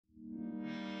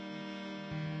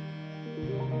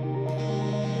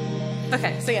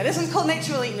Okay, so yeah, this one's called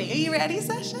Nature Will Eat Me. Are you ready,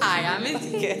 Sasha? I am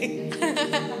indeed.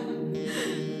 Okay.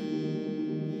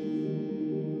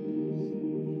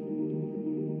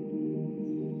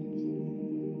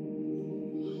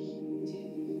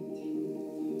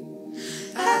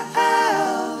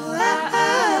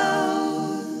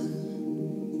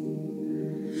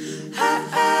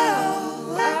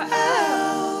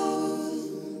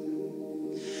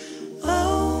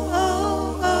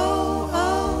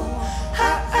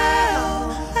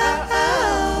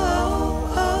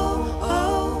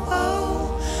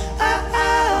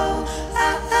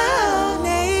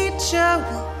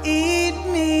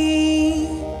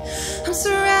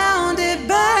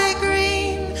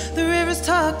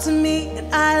 To me,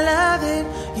 and I love it,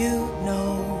 you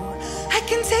know. I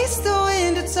can taste the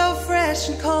wind, it's so fresh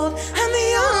and cold. I'm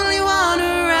the only one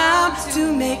around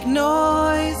to make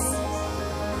noise.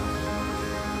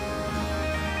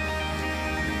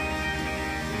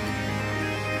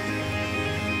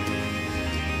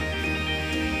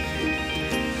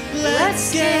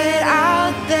 Let's get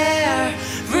out there,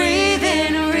 breathe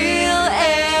in real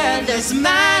air. There's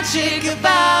magic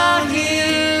about here.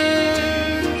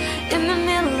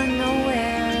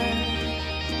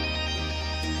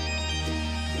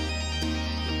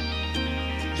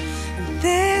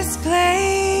 This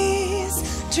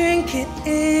place, drink it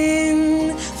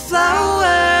in.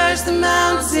 Flowers, the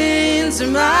mountains are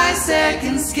my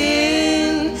second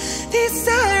skin. These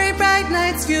starry bright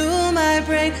nights fuel my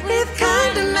brain with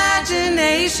kind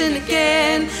imagination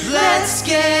again. Let's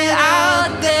get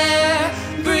out there,